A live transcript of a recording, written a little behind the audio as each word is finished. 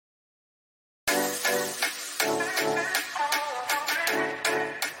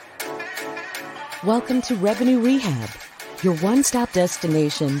Welcome to Revenue Rehab, your one-stop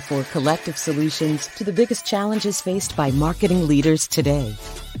destination for collective solutions to the biggest challenges faced by marketing leaders today.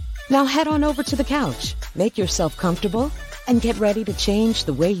 Now head on over to the couch, make yourself comfortable, and get ready to change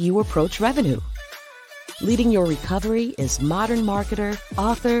the way you approach revenue. Leading your recovery is modern marketer,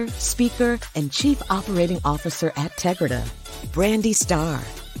 author, speaker, and chief operating officer at Tegrita, Brandi Starr.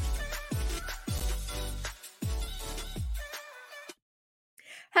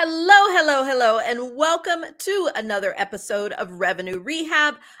 Hello, and welcome to another episode of Revenue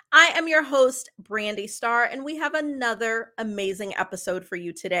Rehab. I am your host, Brandi Starr, and we have another amazing episode for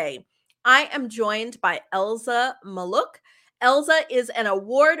you today. I am joined by Ellza Malok. Ellza is an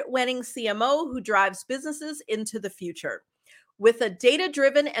award-winning CMO who drives businesses into the future. With a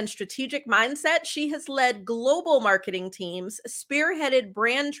data-driven and strategic mindset, she has led global marketing teams, spearheaded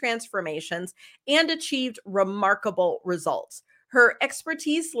brand transformations, and achieved remarkable results. Her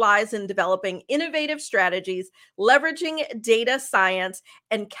expertise lies in developing innovative strategies, leveraging data science,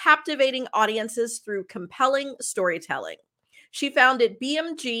 and captivating audiences through compelling storytelling. She founded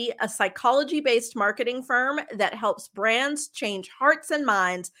BMG, a psychology-based marketing firm that helps brands change hearts and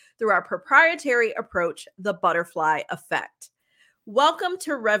minds through our proprietary approach, the butterfly effect. Welcome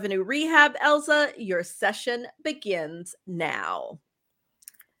to Revenue Rehab, Ellza. Your session begins now.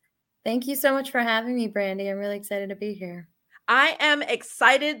 Thank you so much for having me, Brandi. I'm really excited to be here. I am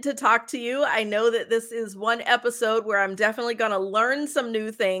excited to talk to you. I know that this is one episode where I'm definitely going to learn some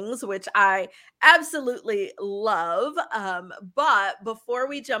new things, which I absolutely love. But before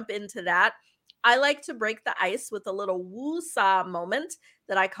we jump into that, I like to break the ice with a little woo-saw moment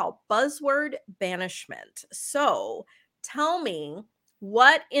that I call buzzword banishment. So tell me,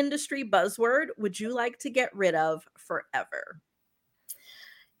 what industry buzzword would you like to get rid of forever?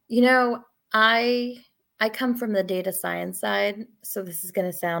 You know, I come from the data science side, so this is going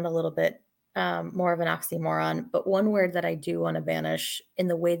to sound a little bit more of an oxymoron, but one word that I do want to banish in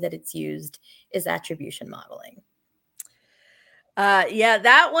the way that it's used is attribution modeling. Yeah,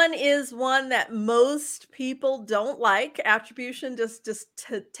 that one is one that most people don't like. Attribution just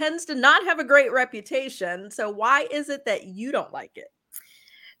tends to not have a great reputation. So why is it that you don't like it?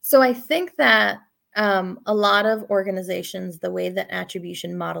 So I think that a lot of organizations, the way that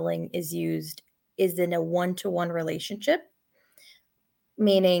attribution modeling is used is in a one-to-one relationship,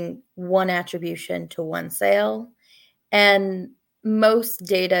 meaning one attribution to one sale. And most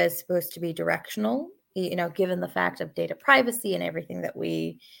data is supposed to be directional, given the fact of data privacy and everything that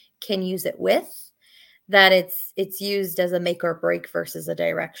we can use it with, that it's used as a make or break versus a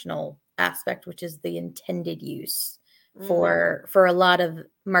directional aspect, which is the intended use for a lot of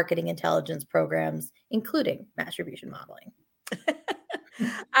marketing intelligence programs, including attribution modeling.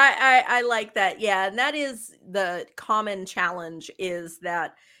 I like that. Yeah. And that is the common challenge, is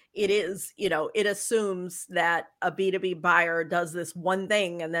that it is, it assumes that a B2B buyer does this one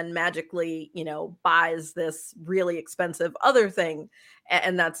thing and then magically, buys this really expensive other thing.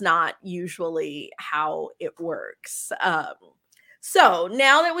 And that's not usually how it works. So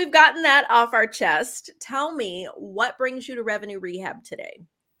now that we've gotten that off our chest, tell me, what brings you to Revenue Rehab today?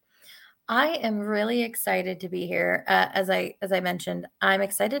 I am really excited to be here. As I mentioned, I'm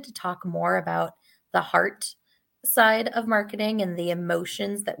excited to talk more about the heart side of marketing and the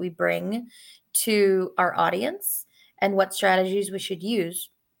emotions that we bring to our audience and what strategies we should use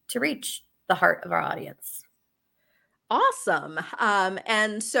to reach the heart of our audience. Awesome.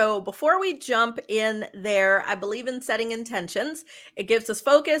 And so before we jump in there, I believe in setting intentions. It gives us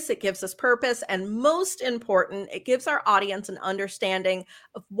focus, it gives us purpose, and most important, it gives our audience an understanding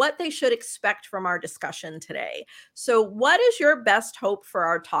of what they should expect from our discussion today. So what is your best hope for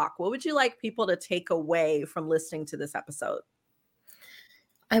our talk? What would you like people to take away from listening to this episode?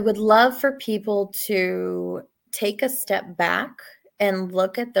 I would love for people to take a step back and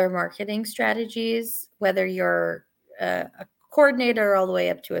look at their marketing strategies, whether you're a coordinator all the way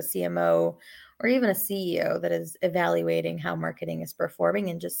up to a CMO or even a CEO that is evaluating how marketing is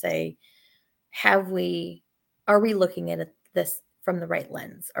performing, and just say, are we looking at this from the right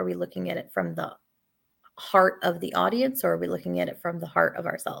lens? Are we looking at it from the heart of the audience, or are we looking at it from the heart of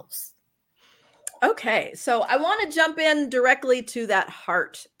ourselves? Okay, so I want to jump in directly to that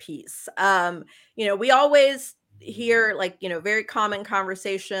heart piece. We always hear, very common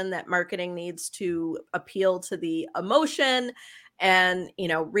conversation that marketing needs to appeal to the emotion and,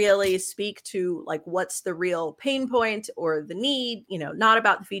 really speak to what's the real pain point or the need, not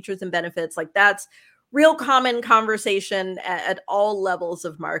about the features and benefits. That's real common conversation at all levels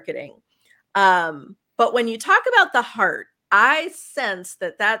of marketing. But when you talk about the heart, I sense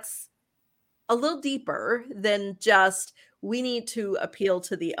that that's a little deeper than just we need to appeal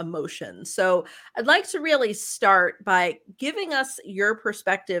to the emotion. So I'd like to really start by giving us your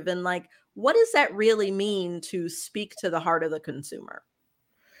perspective and like, what does that really mean to speak to the heart of the consumer?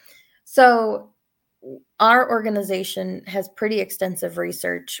 So our organization has pretty extensive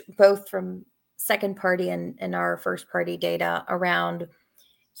research, both from second party and our first party data around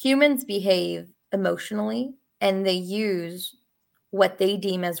humans behave emotionally, and they use what they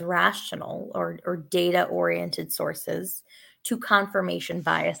deem as rational or data-oriented sources to confirmation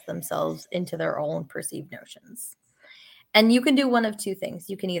bias themselves into their own perceived notions. And you can do one of two things.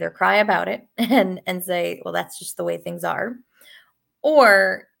 You can either cry about it and say, well, that's just the way things are,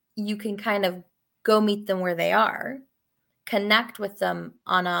 or you can kind of go meet them where they are, connect with them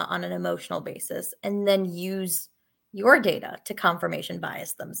on an emotional basis, and then use your data to confirmation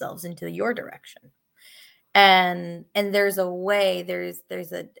bias themselves into your direction. And there's a way, there's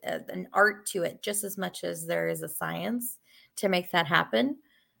an art to it just as much as there is a science to make that happen.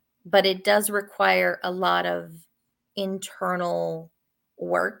 But it does require a lot of internal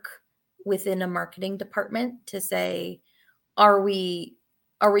work within a marketing department to say, are we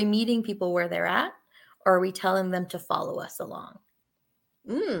meeting people where they're at, or are we telling them to follow us along?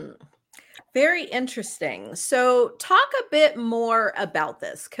 Very interesting. So talk a bit more about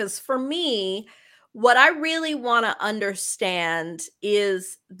this, because for me, what I really want to understand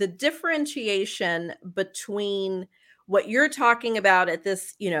is the differentiation between what you're talking about at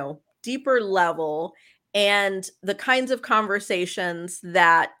this, deeper level and the kinds of conversations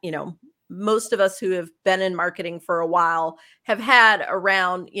that, most of us who have been in marketing for a while have had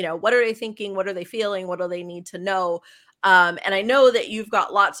around, what are they thinking? What are they feeling? What do they need to know? And I know that you've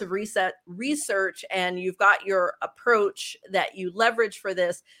got lots of research and you've got your approach that you leverage for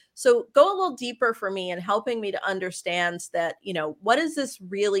this. So go a little deeper for me in helping me to understand that, what does this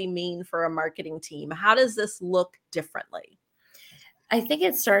really mean for a marketing team? How does this look differently? I think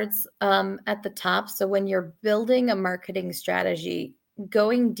it starts at the top. So when you're building a marketing strategy,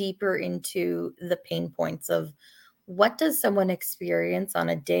 going deeper into the pain points of what does someone experience on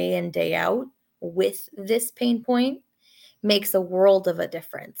a day in, day out with this pain point makes a world of a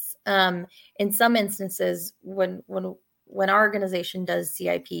difference. In some instances, when our organization does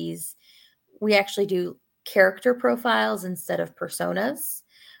CIPs, we actually do character profiles instead of personas,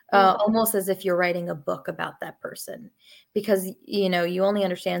 almost as if you're writing a book about that person, because you only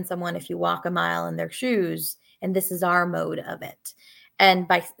understand someone if you walk a mile in their shoes, and this is our mode of it. And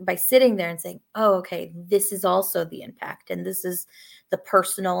by sitting there and saying, oh, okay, this is also the impact, and this is the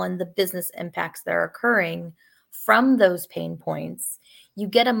personal and the business impacts that are occurring from those pain points, you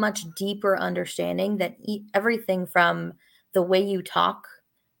get a much deeper understanding that everything from the way you talk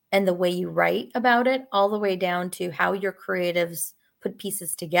and the way you write about it, all the way down to how your creatives put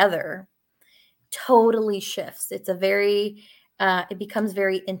pieces together, totally shifts. It's it becomes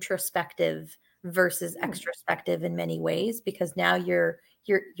very introspective versus extrospective in many ways, because now your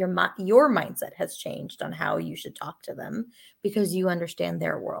mindset has changed on how you should talk to them because you understand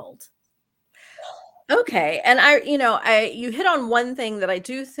their world. Okay. And you hit on one thing that I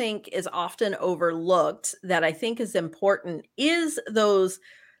do think is often overlooked that I think is important is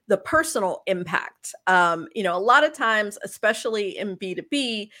the personal impact. A lot of times, especially in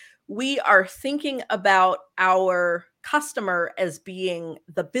B2B, we are thinking about our customer as being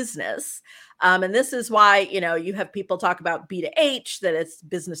the business. And this is why, you have people talk about B2H, that it's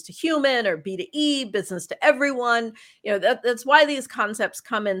business to human, or B2E, business to everyone. That's why these concepts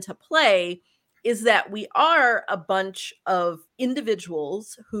come into play, is that we are a bunch of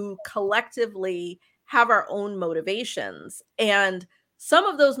individuals who collectively have our own motivations. And some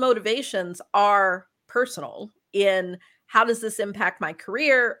of those motivations are personal in how does this impact my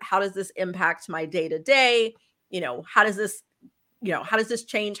career? How does this impact my day-to-day? How does this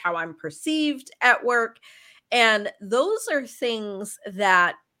change how I'm perceived at work? And those are things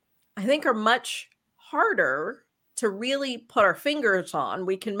that I think are much harder to really put our fingers on.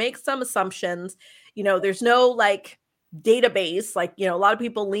 We can make some assumptions. There's no like database, like, a lot of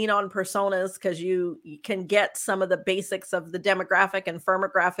people lean on personas because you can get some of the basics of the demographic and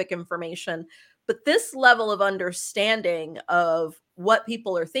firmographic information. But this level of understanding of what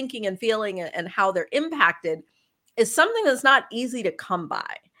people are thinking and feeling and how they're impacted is something that's not easy to come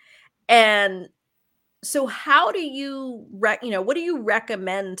by. And so how do you, what do you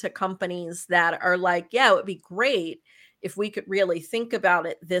recommend to companies that are like, yeah, it would be great if we could really think about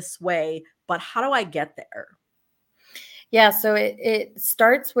it this way, but how do I get there? Yeah, so it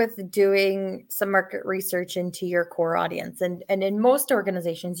starts with doing some market research into your core audience. And in most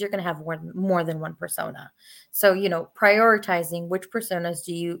organizations, you're going to have more than one persona. So, prioritizing which personas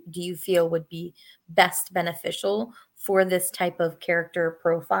do you feel would be best beneficial for this type of character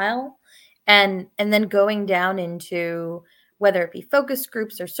profile, and then going down into whether it be focus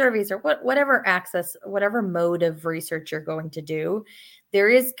groups or surveys or whatever mode of research you're going to do, there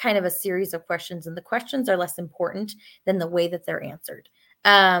is kind of a series of questions, and the questions are less important than the way that they're answered.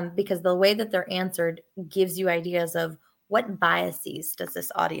 Because the way that they're answered gives you ideas of what biases does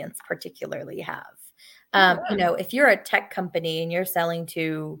this audience particularly have. If you're a tech company and you're selling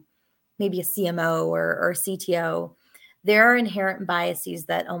to maybe a CMO or a CTO, there are inherent biases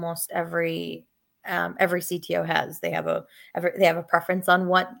that almost every CTO has. They have a preference on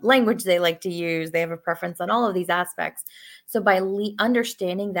what language they like to use. They have a preference on all of these aspects. So by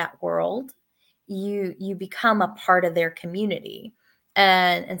understanding that world, you become a part of their community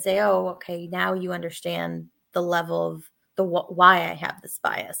and say, oh, okay, now you understand the level of why I have this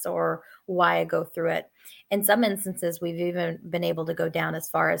bias or why I go through it. In some instances, we've even been able to go down as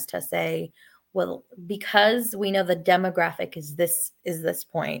far as to say, well, because we know the demographic is this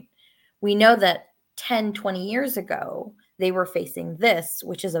point, we know that 10, 20 years ago, they were facing this,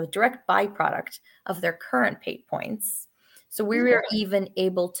 which is a direct byproduct of their current pain points. So we were even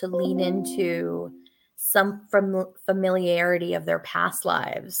able to lean into some familiarity of their past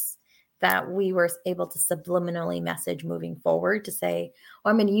lives that we were able to subliminally message moving forward to say, oh,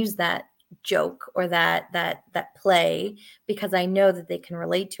 I'm going to use that joke or that play because I know that they can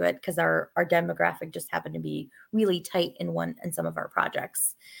relate to it because our demographic just happened to be really tight in some of our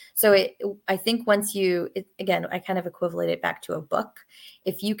projects. So I think once again, I kind of equivalent it back to a book.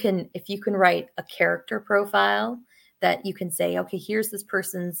 If you can write a character profile that you can say, okay, here's this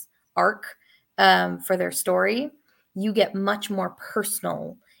person's arc for their story, you get much more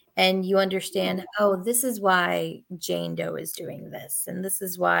personal. And you understand, oh, this is why Jane Doe is doing this. And this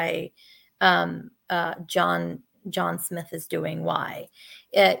is why John Smith is doing Y.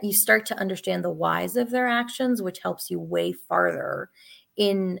 You start to understand the whys of their actions, which helps you way farther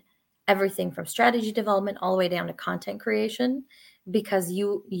in everything from strategy development all the way down to content creation, because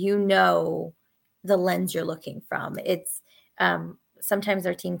you know the lens you're looking from. It's sometimes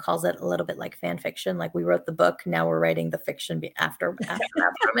our team calls it a little bit like fan fiction. Like we wrote the book, now we're writing the fiction after that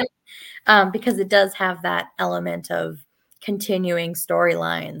from it, because it does have that element of continuing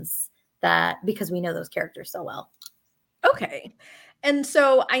storylines because we know those characters so well. Okay. And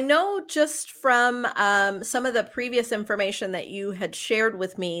so I know just from some of the previous information that you had shared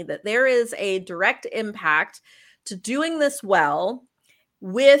with me that there is a direct impact to doing this well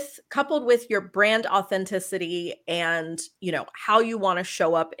coupled with your brand authenticity and, how you want to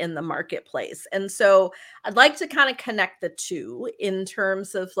show up in the marketplace. And so I'd like to kind of connect the two in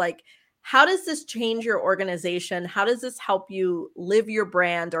terms of like, how does this change your organization? How does this help you live your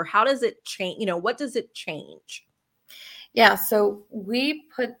brand, or how does it change? What does it change? Yeah. So we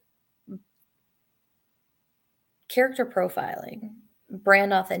put character profiling,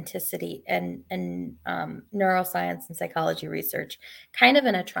 brand authenticity, and neuroscience and psychology research kind of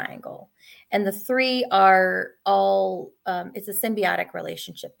in a triangle. And the three are all, it's a symbiotic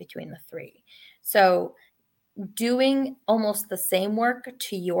relationship between the three. So doing almost the same work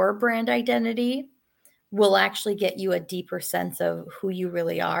to your brand identity will actually get you a deeper sense of who you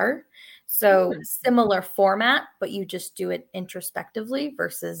really are. So similar format, but you just do it introspectively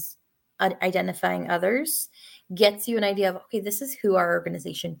versus identifying others, gets you an idea of, okay, this is who our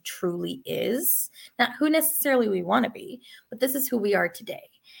organization truly is, not who necessarily we want to be, but this is who we are today.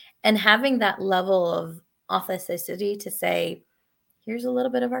 And having that level of authenticity to say, here's a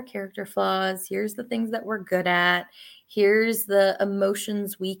little bit of our character flaws, here's the things that we're good at, here's the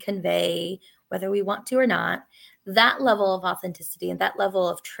emotions we convey, whether we want to or not. That level of authenticity and that level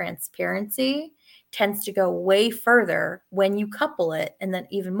of transparency tends to go way further when you couple it, and then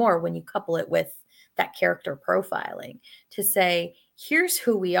even more when you couple it with that character profiling to say, here's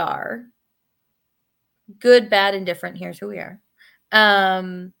who we are, good, bad, and different. Here's who we are.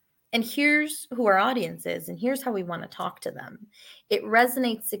 And here's who our audience is, and here's how we want to talk to them. It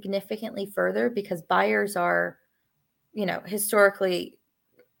resonates significantly further because buyers are, historically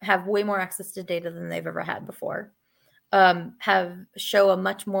have way more access to data than they've ever had before, show a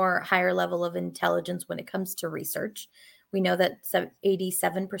much more higher level of intelligence when it comes to research. We know that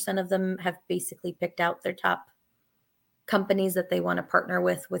 87% of them have basically picked out their top companies that they want to partner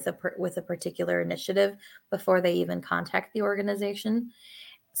with a particular initiative before they even contact the organization.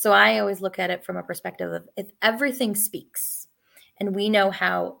 So I always look at it from a perspective of, if everything speaks and we know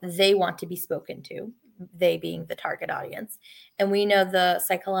how they want to be spoken to, they being the target audience, and we know the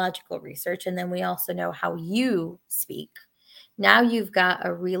psychological research, and then we also know how you speak, now you've got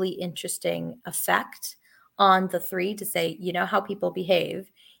a really interesting effect on the three to say, how people behave,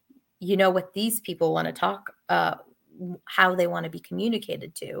 what these people want to talk, how they want to be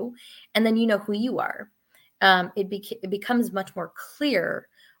communicated to, and then you know who you are. It becomes much more clear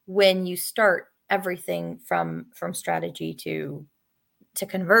when you start everything from strategy to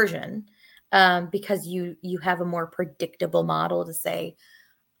conversion, because you have a more predictable model to say,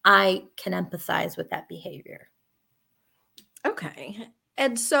 I can empathize with that behavior. Okay.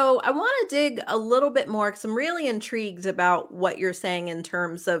 And so I want to dig a little bit more because I'm really intrigued about what you're saying in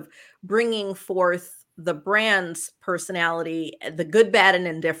terms of bringing forth the brand's personality, the good, bad, and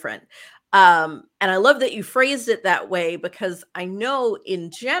indifferent. And I love that you phrased it that way, because I know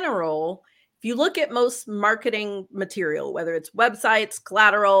in general, if you look at most marketing material, whether it's websites,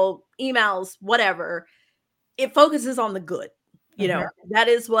 collateral, emails, whatever, it focuses on the good. You know, that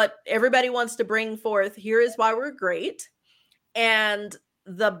is what everybody wants to bring forth. Here is why we're great. And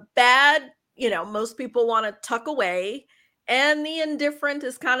the bad, most people want to tuck away, and the indifferent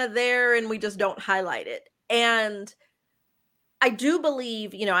is kind of there and we just don't highlight it. And I do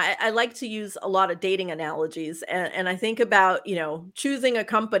believe, I like to use a lot of dating analogies, and I think about, choosing a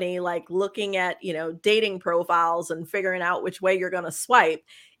company, like looking at, dating profiles and figuring out which way you're going to swipe.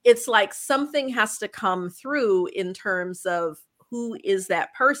 It's like something has to come through in terms of who is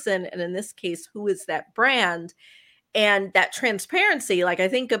that person. And in this case, who is that brand? And that transparency, like I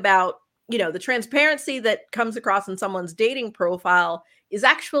think about, the transparency that comes across in someone's dating profile is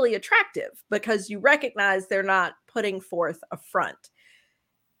actually attractive because you recognize they're not putting forth a front.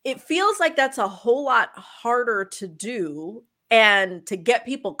 It feels like that's a whole lot harder to do and to get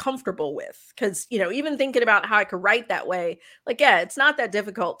people comfortable with, because, even thinking about how I could write that way, like, yeah, it's not that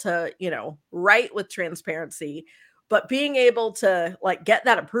difficult to, write with transparency. But being able to like get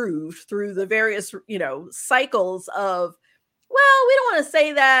that approved through the various, cycles of, well, we don't want to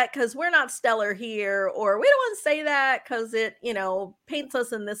say that because we're not stellar here, or we don't want to say that because it, paints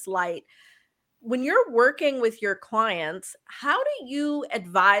us in this light. When you're working with your clients, how do you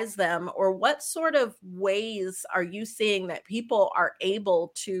advise them, or what sort of ways are you seeing that people are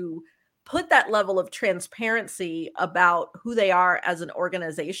able to put that level of transparency about who they are as an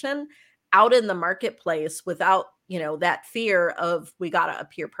organization out in the marketplace without, that fear of we got to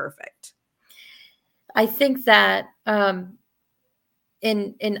appear perfect? I think that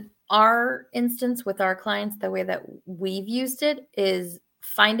in our instance with our clients, the way that we've used it is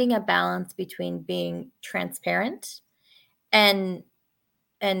finding a balance between being transparent and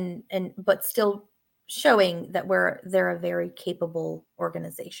but still showing that they're a very capable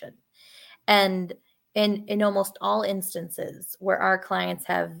organization. And in almost all instances where our clients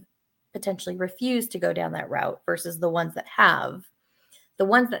have potentially refused to go down that route versus the ones that have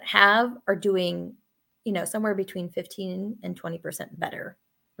are doing, somewhere between 15 and 20% better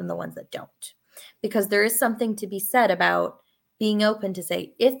than the ones that don't. Because there is something to be said about being open to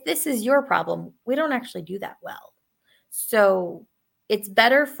say, if this is your problem, we don't actually do that well. So it's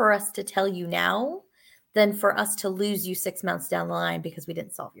better for us to tell you now than for us to lose you 6 months down the line because we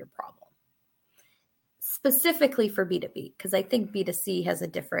didn't solve your problem. Specifically for B2B, because I think B2C has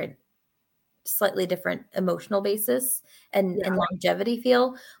a slightly different emotional basis and longevity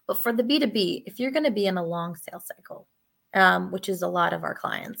feel. But for the B2B, if you're going to be in a long sales cycle, which is a lot of our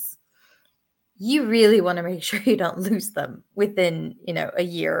clients, you really want to make sure you don't lose them within, a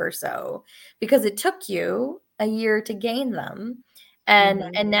year or so, because it took you a year to gain them.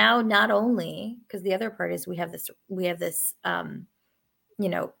 And now not only, because the other part is we have this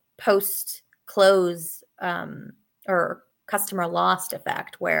post close or customer lost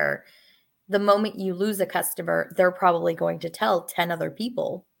effect, where the moment you lose a customer, they're probably going to tell 10 other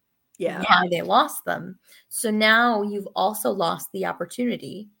people why they lost them. So now you've also lost the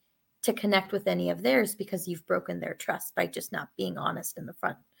opportunity to connect with any of theirs because you've broken their trust by just not being honest in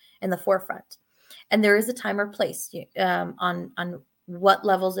the forefront. And there is a time or place on what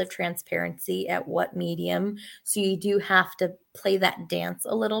levels of transparency at what medium. So you do have to play that dance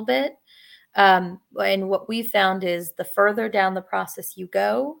a little bit. And what we found is the further down the process you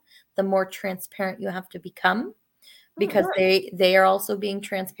go, the more transparent you have to become, because they are also being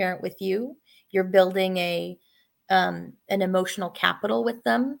transparent with you. You're building an emotional capital with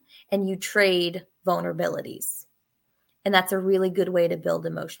them, and you trade vulnerabilities. And that's a really good way to build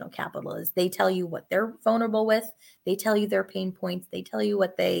emotional capital, is they tell you what they're vulnerable with. They tell you their pain points. They tell you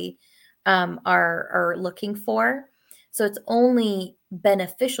what they are looking for. So it's only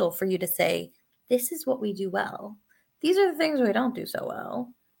beneficial for you to say, this is what we do well. These are the things we don't do so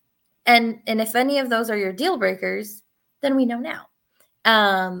well. And if any of those are your deal breakers, then we know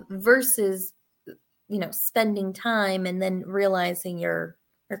now. Versus, spending time and then realizing your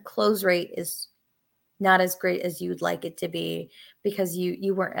close rate is not as great as you'd like it to be because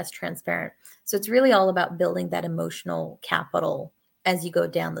you weren't as transparent. So it's really all about building that emotional capital as you go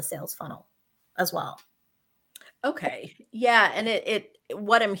down the sales funnel as well. Okay. Yeah. And it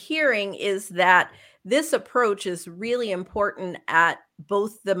what I'm hearing is that this approach is really important at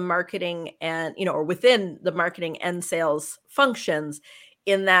both the marketing and, or within the marketing and sales functions,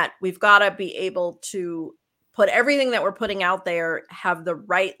 in that we've got to be able to put everything that we're putting out there, have the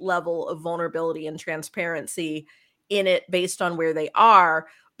right level of vulnerability and transparency in it based on where they are.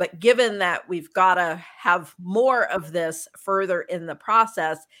 But given that we've got to have more of this further in the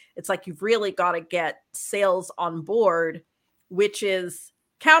process, it's like you've really got to get sales on board, which is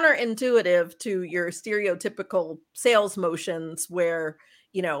counterintuitive to your stereotypical sales motions where,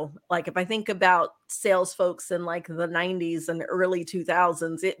 like if I think about sales folks in like the 90s and early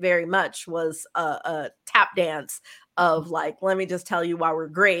 2000s, it very much was a tap dance of like, let me just tell you why we're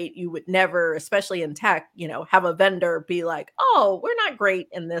great. You would never, especially in tech, have a vendor be like, oh, we're not great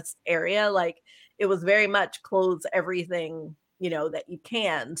in this area. Like it was very much close everything, that you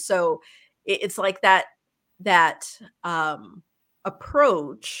can. So it's like that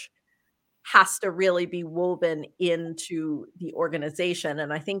approach has to really be woven into the organization.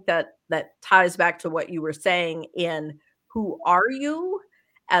 And I think that ties back to what you were saying in who are you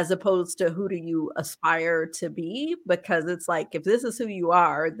as opposed to who do you aspire to be? Because it's like, if this is who you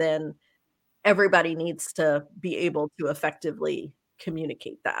are, then everybody needs to be able to effectively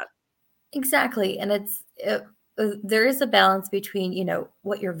communicate that. Exactly. And there is a balance between,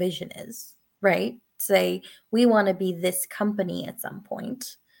 what your vision is, right? Say, we want to be this company at some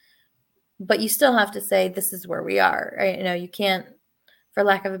point, but you still have to say, this is where we are, right? You can't, for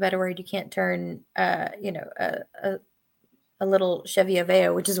lack of a better word, you can't turn, a little Chevy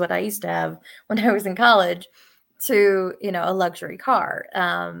Aveo, which is what I used to have when I was in college, to, a luxury car.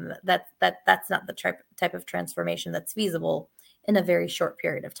 That's not the type of transformation that's feasible in a very short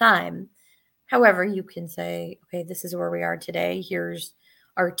period of time. However, you can say, okay, this is where we are today. Here's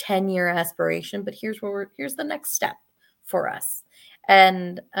our 10-year aspiration, but here's the next step for us.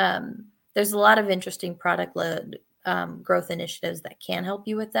 And there's a lot of interesting product-led growth initiatives that can help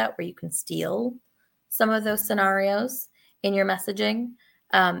you with that, where you can steal some of those scenarios in your messaging,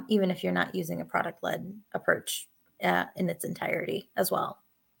 even if you're not using a product-led approach in its entirety as well.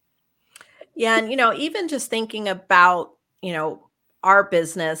 Yeah. And, even just thinking about, our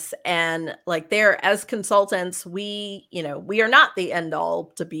business and like there as consultants, we are not the end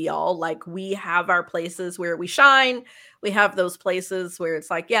all to be all. Like we have our places where we shine. We have those places where it's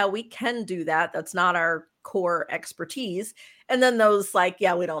like, yeah, we can do that. That's not our core expertise. And then those like,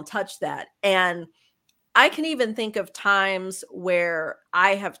 yeah, we don't touch that. And I can even think of times where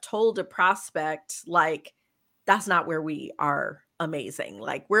I have told a prospect, like, that's not where we are amazing.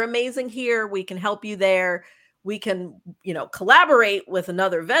 Like, we're amazing here. We can help you there. We can, collaborate with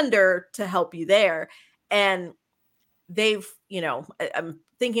another vendor to help you there. And they've, I'm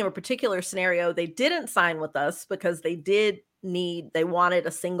thinking of a particular scenario. They didn't sign with us because they wanted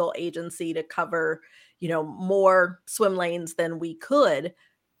a single agency to cover, more swim lanes than we could.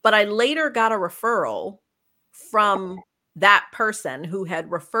 But I later got a referral from that person who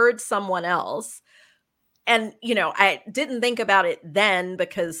had referred someone else. And, I didn't think about it then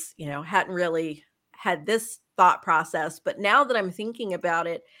because, hadn't really had this thought process. But now that I'm thinking about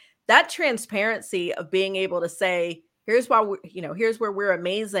it, that transparency of being able to say, here's why here's where we're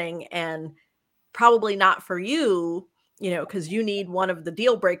amazing and probably not for you, because you need one of the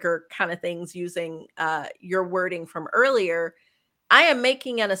deal breaker kind of things using your wording from earlier. I am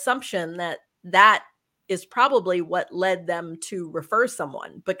making an assumption that is probably what led them to refer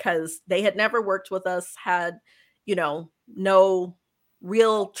someone, because they had never worked with us, had, no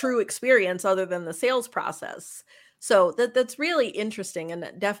real true experience other than the sales process. So that's really interesting.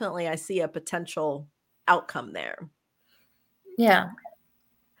 And definitely I see a potential outcome there. Yeah.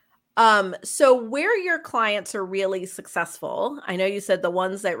 So where your clients are really successful, I know you said the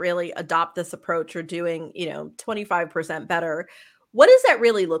ones that really adopt this approach are doing, 25% better. What does that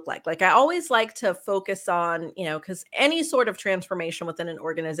really look like? Like, I always like to focus on, because any sort of transformation within an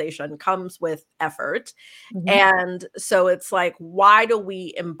organization comes with effort. Mm-hmm. And so it's like, why do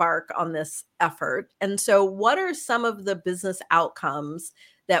we embark on this effort? And so what are some of the business outcomes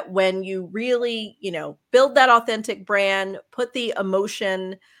that when you really, build that authentic brand, put the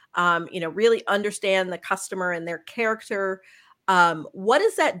emotion, really understand the customer and their character, what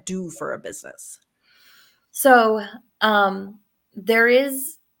does that do for a business? So,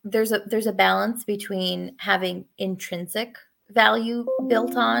 there's a balance between having intrinsic value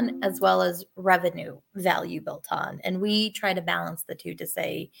built on as well as revenue value built on. And we try to balance the two to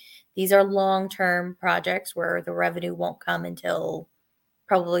say these are long-term projects where the revenue won't come until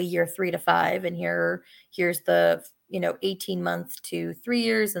probably year 3 to 5. And here's the 18 months to 3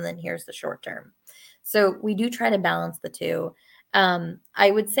 years, and then here's the short term. So we do try to balance the two.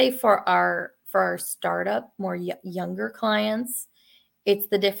 I would say for our startup, more younger clients, it's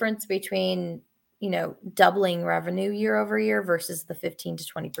the difference between doubling revenue year over year versus the 15 to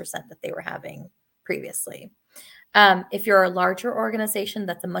 20% that they were having previously. If you're a larger organization,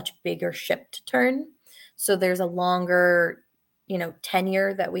 that's a much bigger ship to turn. So there's a longer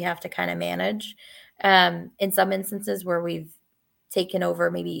tenure that we have to kind of manage. In some instances where we've taken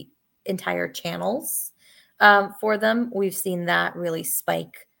over maybe entire channels for them, we've seen that really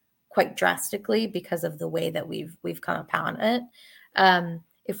spike quite drastically because of the way that we've come upon it.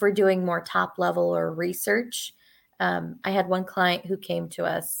 If we're doing more top level or research, I had one client who came to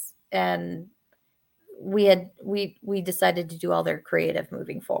us and we decided to do all their creative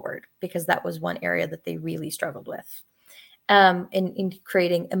moving forward because that was one area that they really struggled with. In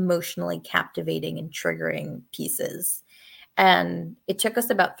creating emotionally captivating and triggering pieces. And it took us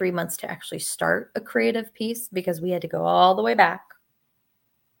about 3 months to actually start a creative piece because we had to go all the way back.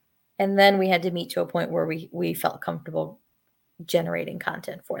 And then we had to meet to a point where we felt comfortable generating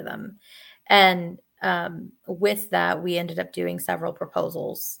content for them. And with that, we ended up doing several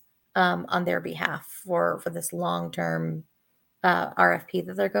proposals on their behalf for this long-term RFP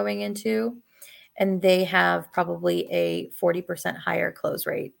that they're going into. And they have probably a 40% higher close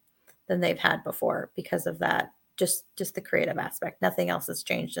rate than they've had before because of that, just the creative aspect. Nothing else has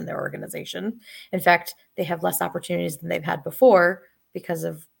changed in their organization. In fact, they have less opportunities than they've had before because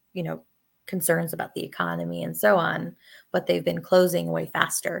of, concerns about the economy and so on, but they've been closing way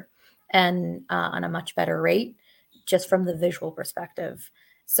faster and on a much better rate just from the visual perspective.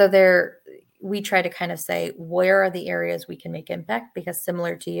 So we try to kind of say, where are the areas we can make impact? Because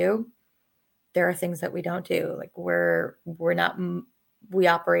similar to you, there are things that we don't do. Like we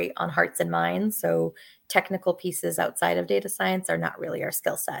operate on hearts and minds. So technical pieces outside of data science are not really our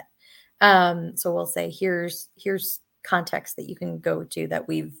skill set. So we'll say, here's context that you can go to that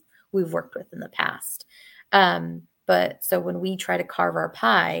we've worked with in the past. But so when we try to carve our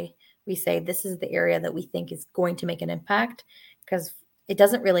pie, we say, this is the area that we think is going to make an impact, because it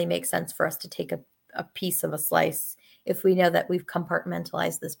doesn't really make sense for us to take a piece of a slice if we know that we've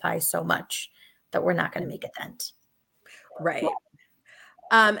compartmentalized this pie so much that we're not going to make a dent. Right.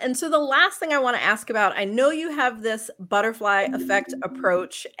 And so the last thing I want to ask about, I know you have this butterfly effect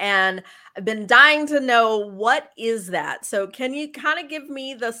approach, and I've been dying to know, what is that? So can you kind of give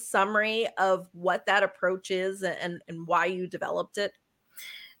me the summary of what that approach is and why you developed it?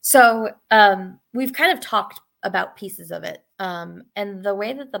 So we've kind of talked about pieces of it. And the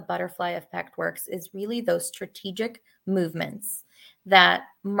way that the butterfly effect works is really those strategic movements that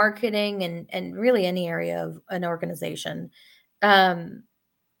marketing and really any area of an organization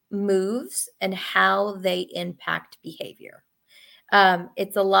moves and how they impact behavior.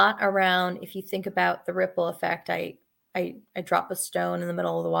 It's a lot around, if you think about the ripple effect, I drop a stone in the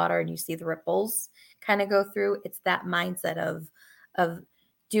middle of the water and you see the ripples kind of go through. It's that mindset of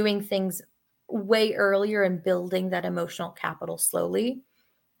doing things way earlier and building that emotional capital slowly.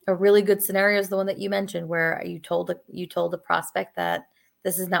 A really good scenario is the one that you mentioned, where you told the prospect that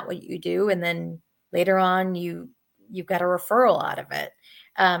this is not what you do, and then later on you got a referral out of it.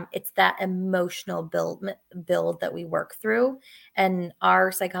 It's that emotional build that we work through, and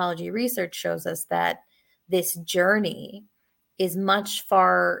our psychology research shows us that this journey is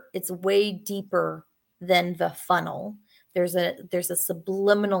it's way deeper than the funnel. There's a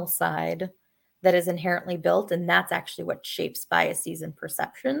subliminal side that is inherently built, and that's actually what shapes biases and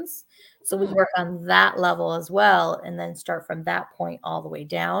perceptions. So we work on that level as well, and then start from that point all the way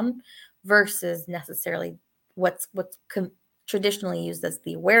down, versus necessarily what's traditionally used as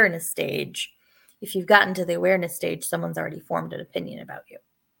the awareness stage. If you've gotten to the awareness stage, someone's already formed an opinion about you.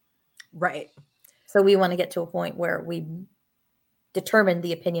 Right. So we want to get to a point where we determine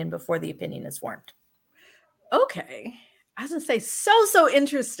the opinion before the opinion is formed. Okay. I was going to say, so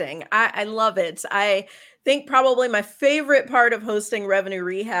interesting. I love it. I think probably my favorite part of hosting Revenue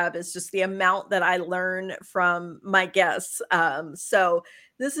Rehab is just the amount that I learn from my guests. So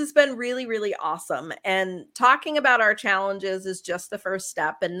this has been really, really awesome. And talking about our challenges is just the first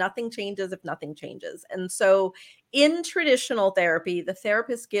step, and nothing changes if nothing changes. And so in traditional therapy, the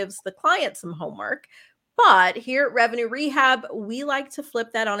therapist gives the client some homework. But here at Revenue Rehab, we like to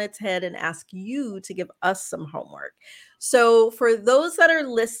flip that on its head and ask you to give us some homework. So for those that are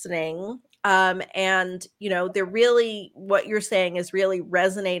listening, And, they're really, what you're saying is really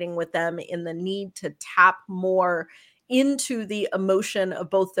resonating with them in the need to tap more into the emotion of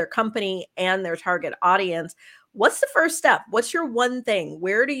both their company and their target audience. What's the first step? What's your one thing?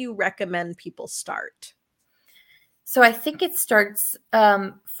 Where do you recommend people start? So I think it starts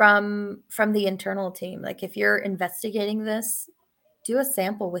from the internal team. Like if you're investigating this, do a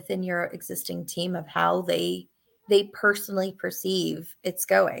sample within your existing team of how they personally perceive it's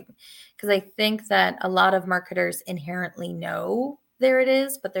going. Because I think that a lot of marketers inherently know there it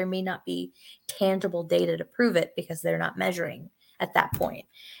is, but there may not be tangible data to prove it because they're not measuring at that point.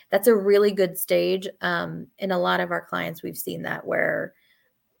 That's a really good stage. In a lot of our clients, we've seen that where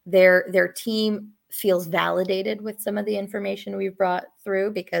their team feels validated with some of the information we've brought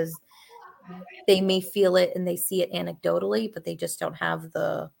through because they may feel it and they see it anecdotally, but they just don't have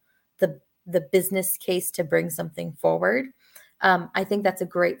the business case to bring something forward. I think that's a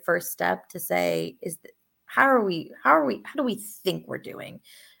great first step to say, how do we think we're doing?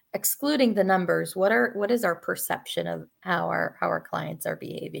 Excluding the numbers, what is our perception of how our clients are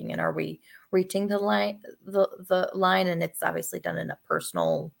behaving, and are we reaching the line? And it's obviously done in a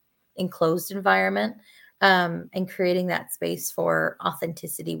personal, enclosed environment, and creating that space for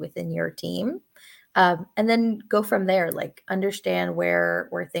authenticity within your team, and then go from there. Like understand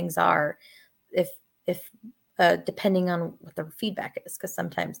where things are, if depending on what the feedback is, because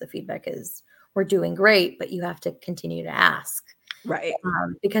sometimes the feedback is we're doing great, but you have to continue to ask. Right.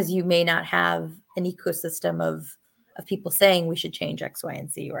 Because you may not have an ecosystem of people saying we should change X, Y, and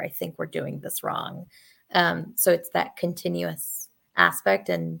Z, or I think we're doing this wrong. So it's that continuous aspect.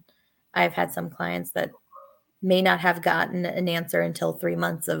 And I've had some clients that may not have gotten an answer until 3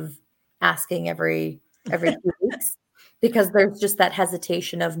 months of asking every 2 weeks, because there's just that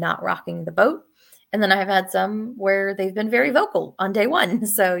hesitation of not rocking the boat. And then I've had some where they've been very vocal on day one.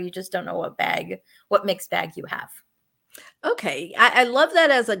 So you just don't know what mixed bag you have. Okay. I love that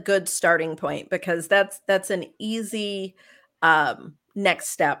as a good starting point, because that's an easy next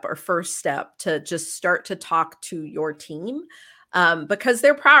step or first step to just start to talk to your team. Because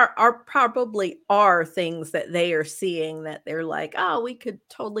there probably are things that they are seeing that they're like, oh, we could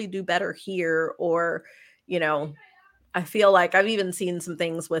totally do better here. Or, I feel like I've even seen some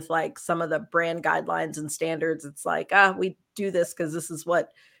things with like some of the brand guidelines and standards. It's like, we do this because this is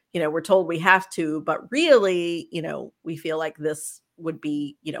what, we're told we have to, but really, we feel like this would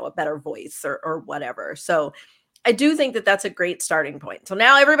be, a better voice or whatever. So I do think that that's a great starting point. So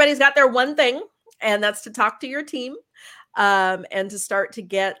now everybody's got their one thing, and that's to talk to your team, and to start to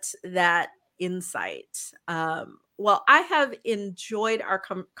get that insight. Well, I have enjoyed our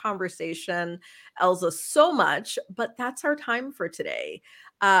conversation, Ellza, so much, but that's our time for today.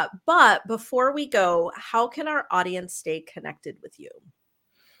 But before we go, how can our audience stay connected with you?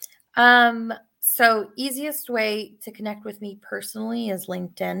 So easiest way to connect with me personally is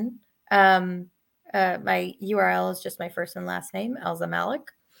LinkedIn. My URL is just my first and last name, Ellza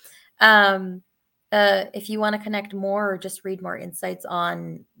Malok. If you want to connect more or just read more insights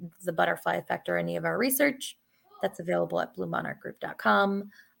on the butterfly effect or any of our research, that's available at bluemonarchgroup.com,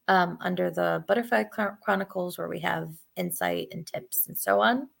 under the Butterfly Chronicles, where we have insight and tips and so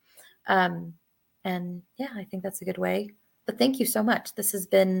on. And yeah, I think that's a good way. But thank you so much. This has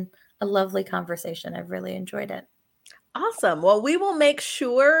been a lovely conversation. I've really enjoyed it. Awesome. Well, we will make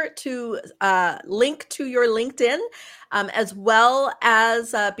sure to link to your LinkedIn, as well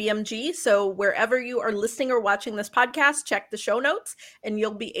as BMG. So wherever you are listening or watching this podcast, check the show notes and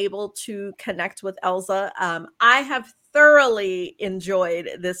you'll be able to connect with Ellza. I have thoroughly enjoyed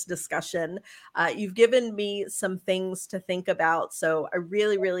this discussion. You've given me some things to think about. So I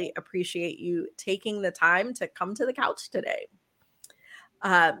really, really appreciate you taking the time to come to the couch today.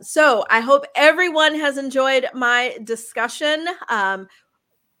 So I hope everyone has enjoyed my discussion.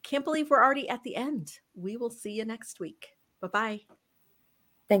 Can't believe we're already at the end. We will see you next week. Bye-bye.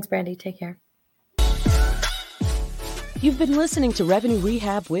 Thanks, Brandi. Take care. You've been listening to Revenue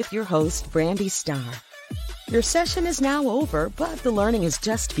Rehab with your host, Brandi Starr. Your session is now over, but the learning has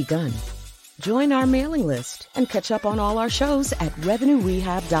just begun. Join our mailing list and catch up on all our shows at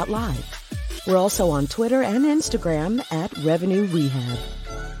revenuerehab.live. We're also on Twitter and Instagram at Revenue Rehab.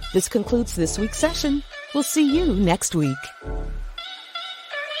 This concludes this week's session. We'll see you next week.